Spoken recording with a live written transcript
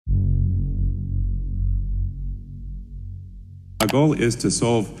Our goal is to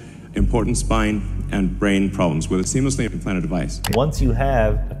solve important spine and brain problems with a seamlessly implanted device. Once you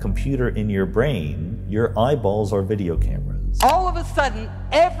have a computer in your brain, your eyeballs are video cameras. All of a sudden,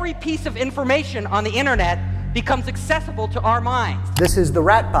 every piece of information on the internet becomes accessible to our minds. This is the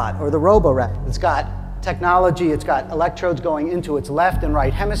RatBot, or the robo-rat. It's got technology, it's got electrodes going into its left and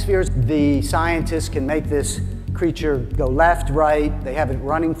right hemispheres. The scientists can make this creature go left, right. They have it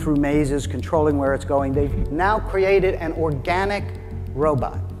running through mazes, controlling where it's going. They've now created an organic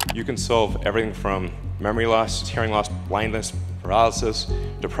robot. You can solve everything from memory loss, hearing loss, blindness, paralysis,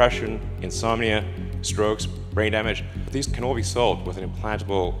 depression, insomnia, strokes, brain damage. These can all be solved with an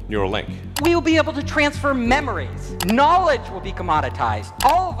implantable Neuralink. We will be able to transfer memories. Knowledge will be commoditized.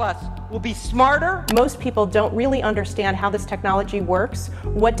 All of us will be smarter. Most people don't really understand how this technology works,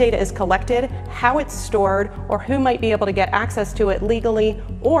 what data is collected, how it's stored, or who might be able to get access to it legally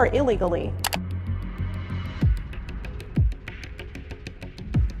or illegally.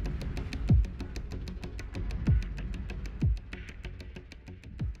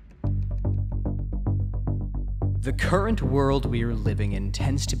 The current world we are living in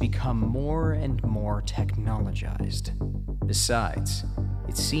tends to become more and more technologized. Besides,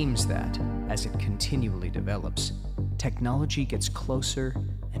 it seems that, as it continually develops, technology gets closer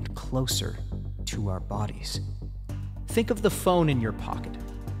and closer to our bodies. Think of the phone in your pocket,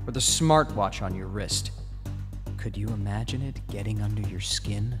 or the smartwatch on your wrist. Could you imagine it getting under your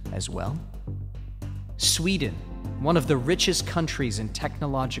skin as well? Sweden, one of the richest countries in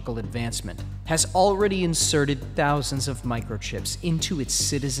technological advancement, has already inserted thousands of microchips into its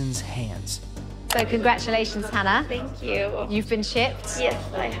citizens' hands. So congratulations, Hannah. Thank you. You've been shipped? Yes,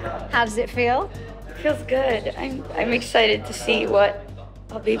 I have. How does it feel? It feels good. I'm excited to see what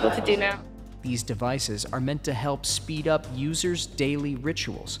I'll be able to do now. These devices are meant to help speed up users' daily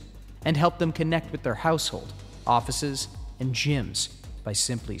rituals and help them connect with their household, offices, and gyms by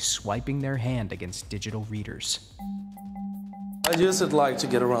simply swiping their hand against digital readers. I use it like to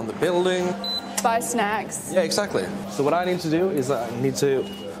get around the building. Buy snacks. Yeah, exactly. So what I need to do is I need to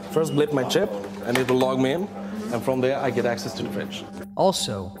first blip my chip and it will log me in. And from there I get access to the fridge.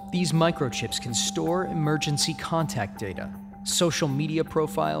 Also, these microchips can store emergency contact data, social media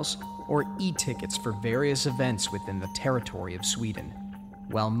profiles, or e-tickets for various events within the territory of Sweden.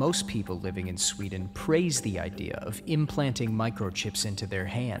 While most people living in Sweden praise the idea of implanting microchips into their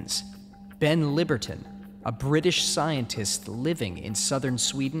hands, Ben Liberton, a British scientist living in southern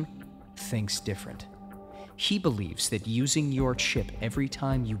Sweden, thinks different. He believes that using your chip every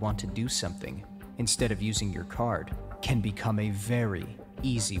time you want to do something, instead of using your card, can become a very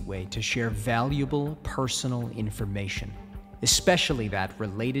easy way to share valuable personal information, especially that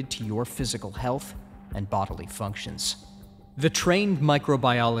related to your physical health and bodily functions. The trained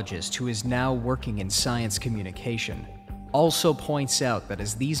microbiologist who is now working in science communication also points out that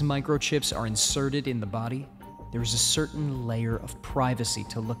as these microchips are inserted in the body, there is a certain layer of privacy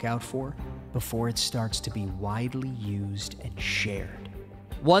to look out for before it starts to be widely used and shared.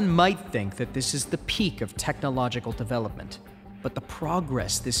 One might think that this is the peak of technological development, but the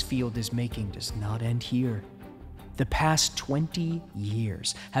progress this field is making does not end here. The past 20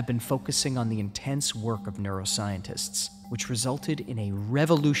 years have been focusing on the intense work of neuroscientists, which resulted in a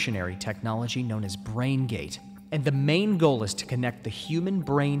revolutionary technology known as BrainGate. And the main goal is to connect the human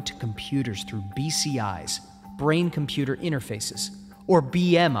brain to computers through BCIs, brain-computer interfaces, or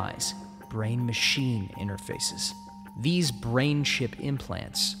BMIs, brain-machine interfaces. These brain chip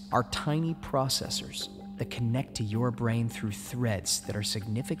implants are tiny processors that connect to your brain through threads that are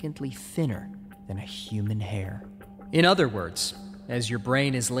significantly thinner than a human hair. In other words, as your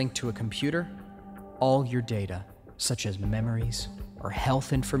brain is linked to a computer, all your data, such as memories or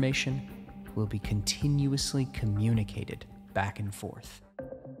health information, will be continuously communicated back and forth.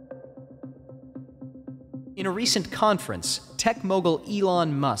 In a recent conference, tech mogul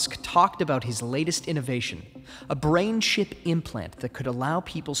Elon Musk talked about his latest innovation, a brain chip implant that could allow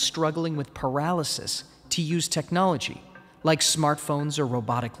people struggling with paralysis to use technology, like smartphones or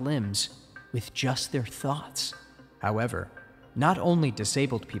robotic limbs, with just their thoughts. However, not only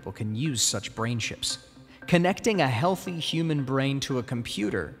disabled people can use such brain chips. Connecting a healthy human brain to a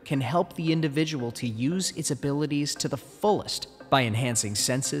computer can help the individual to use its abilities to the fullest by enhancing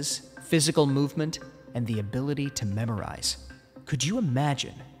senses, physical movement, and the ability to memorize. Could you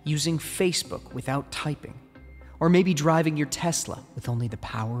imagine using Facebook without typing? Or maybe driving your Tesla with only the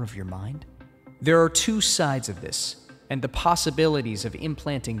power of your mind? There are two sides of this, and the possibilities of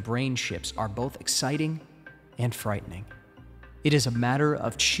implanting brain chips are both exciting and frightening. It is a matter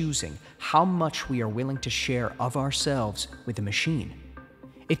of choosing how much we are willing to share of ourselves with a machine.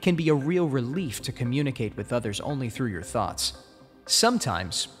 It can be a real relief to communicate with others only through your thoughts,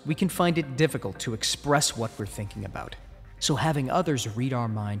 Sometimes we can find it difficult to express what we're thinking about, so having others read our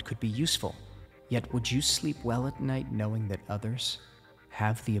mind could be useful. Yet would you sleep well at night knowing that others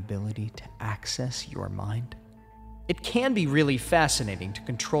have the ability to access your mind? It can be really fascinating to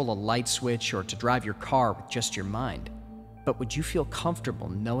control a light switch or to drive your car with just your mind. But would you feel comfortable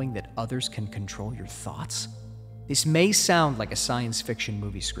knowing that others can control your thoughts? This may sound like a science fiction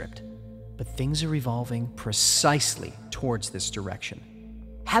movie script, but things are evolving precisely towards this direction.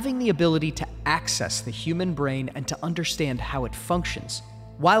 Having the ability to access the human brain and to understand how it functions,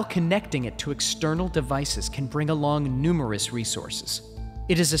 while connecting it to external devices, can bring along numerous resources.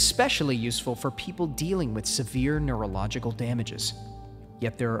 It is especially useful for people dealing with severe neurological damages.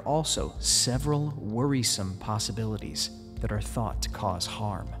 Yet there are also several worrisome possibilities that are thought to cause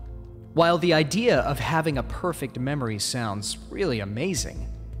harm. While the idea of having a perfect memory sounds really amazing,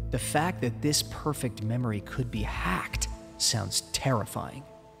 the fact that this perfect memory could be hacked sounds terrifying.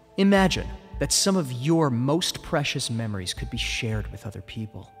 Imagine that some of your most precious memories could be shared with other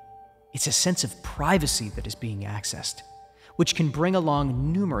people. It's a sense of privacy that is being accessed, which can bring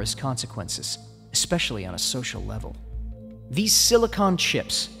along numerous consequences, especially on a social level. These silicon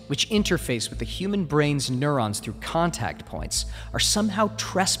chips, which interface with the human brain's neurons through contact points, are somehow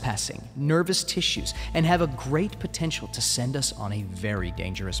trespassing nervous tissues and have a great potential to send us on a very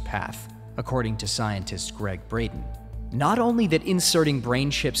dangerous path, according to scientist Braden. Not only that inserting brain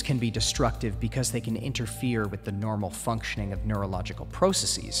chips can be destructive because they can interfere with the normal functioning of neurological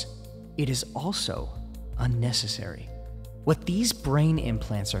processes, it is also unnecessary. What these brain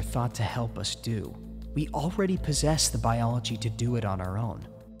implants are thought to help us do, we already possess the biology to do it on our own.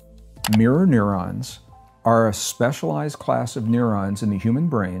 Mirror neurons are a specialized class of neurons in the human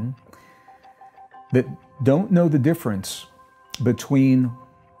brain that don't know the difference between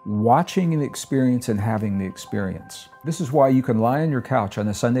watching an experience and having the experience. This is why you can lie on your couch on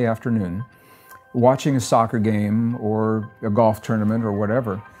a Sunday afternoon watching a soccer game or a golf tournament or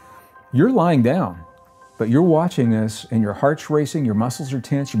whatever. You're lying down, but you're watching this and your heart's racing, your muscles are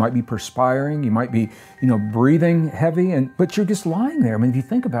tense, you might be perspiring, you might be, breathing heavy, but you're just lying there. I mean, if you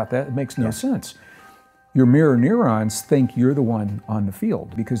think about that, it makes no sense. Your mirror neurons think you're the one on the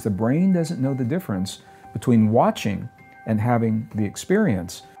field because the brain doesn't know the difference between watching and having the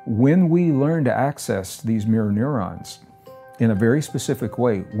experience. When we learn to access these mirror neurons in a very specific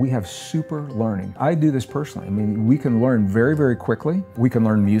way, we have super learning. I do this personally. I mean, we can learn very, very quickly. We can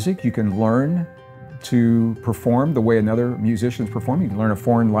learn music. You can learn to perform the way another musician is performing. You can learn a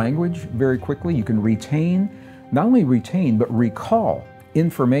foreign language very quickly. You can not only retain, but recall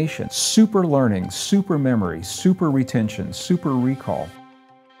information. Super learning, super memory, super retention, super recall.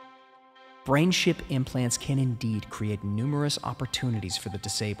 Brain chip implants can indeed create numerous opportunities for the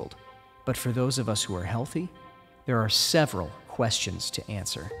disabled, but for those of us who are healthy, there are several questions to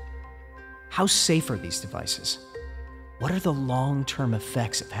answer. How safe are these devices? What are the long-term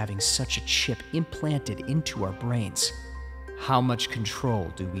effects of having such a chip implanted into our brains? How much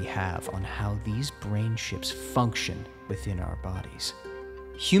control do we have on how these brain chips function within our bodies?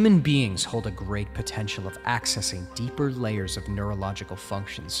 Human beings hold a great potential of accessing deeper layers of neurological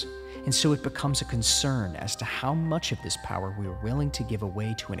functions, and so it becomes a concern as to how much of this power we are willing to give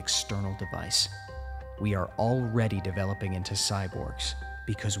away to an external device. We are already developing into cyborgs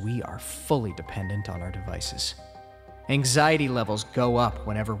because we are fully dependent on our devices. Anxiety levels go up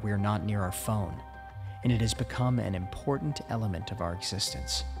whenever we're not near our phone, and it has become an important element of our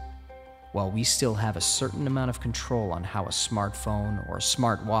existence. While we still have a certain amount of control on how a smartphone or a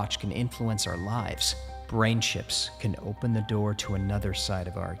smartwatch can influence our lives, brain chips can open the door to another side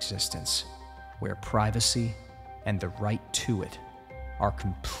of our existence, where privacy and the right to it are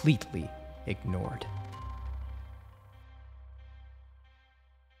completely ignored.